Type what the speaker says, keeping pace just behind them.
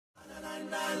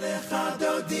Hey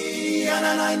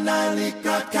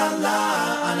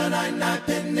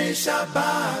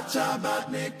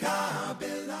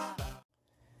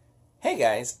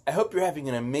guys, I hope you're having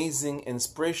an amazing,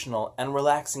 inspirational, and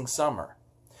relaxing summer.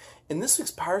 In this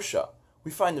week's Parsha, we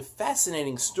find a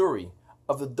fascinating story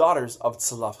of the daughters of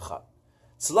Tzlafchat.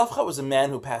 Tzlafchat was a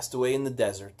man who passed away in the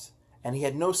desert, and he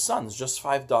had no sons, just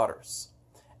 5 daughters.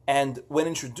 And when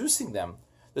introducing them,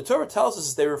 the Torah tells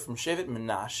us they were from Shevet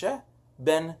Menashe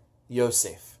ben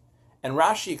Yosef. And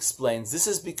Rashi explains this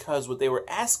is because what they were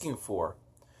asking for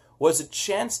was a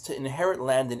chance to inherit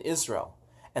land in Israel.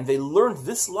 And they learned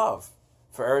this love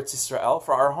for Eretz Yisrael,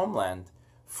 for our homeland,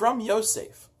 from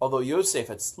Yosef. Although Yosef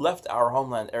had left our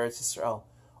homeland, Eretz Yisrael,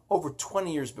 over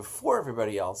 20 years before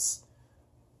everybody else,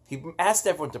 he asked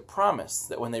everyone to promise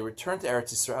that when they returned to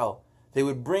Eretz Yisrael, they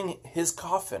would bring his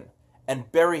coffin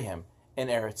and bury him in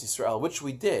Eretz Yisrael, which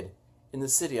we did in the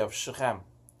city of Shechem.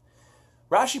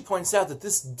 Rashi points out that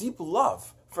this deep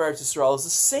love for Eretz Yisrael is the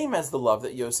same as the love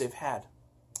that Yosef had.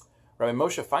 Rabbi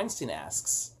Moshe Feinstein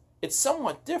asks, it's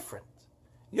somewhat different.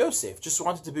 Yosef just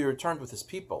wanted to be returned with his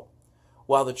people,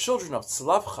 while the children of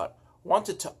Tzlafchat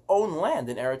wanted to own land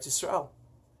in Eretz Yisrael.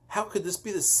 How could this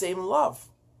be the same love?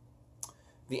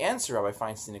 The answer, Rabbi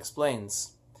Feinstein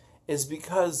explains, is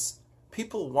because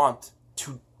people want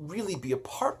to really be a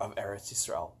part of Eretz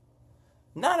Yisrael.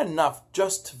 Not enough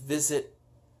just to visit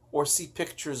or see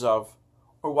pictures of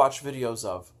or watch videos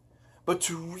of, but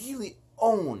to really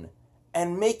own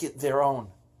and make it their own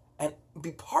and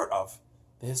be part of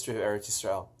the history of Eretz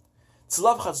Yisrael.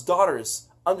 Tzlafchat's daughters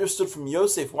understood from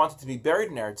Yosef wanted to be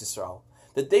buried in Eretz Yisrael,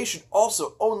 that they should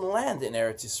also own land in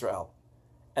Eretz Yisrael.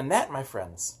 And that, my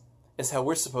friends, is how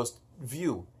we're supposed to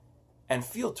view and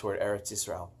feel toward Eretz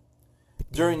Yisrael.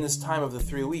 During this time of the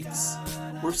 3 weeks,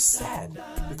 we're sad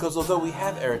because although we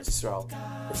have Eretz Yisrael,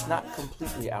 it's not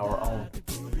completely our own.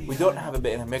 We don't have a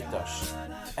Beit HaMikdash,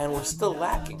 and we're still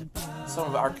lacking some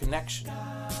of our connection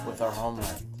with our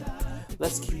homeland.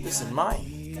 Let's keep this in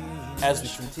mind as we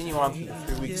continue on through the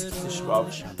 3 weeks of Tisha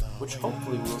B'Av, which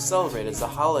hopefully we will celebrate as a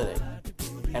holiday,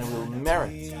 and we will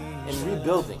merit in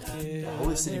rebuilding the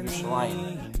holy city of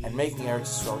Yerushalayim and making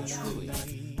Eretz Yisrael truly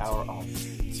our own.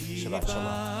 Shabbat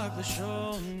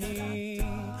Shalom.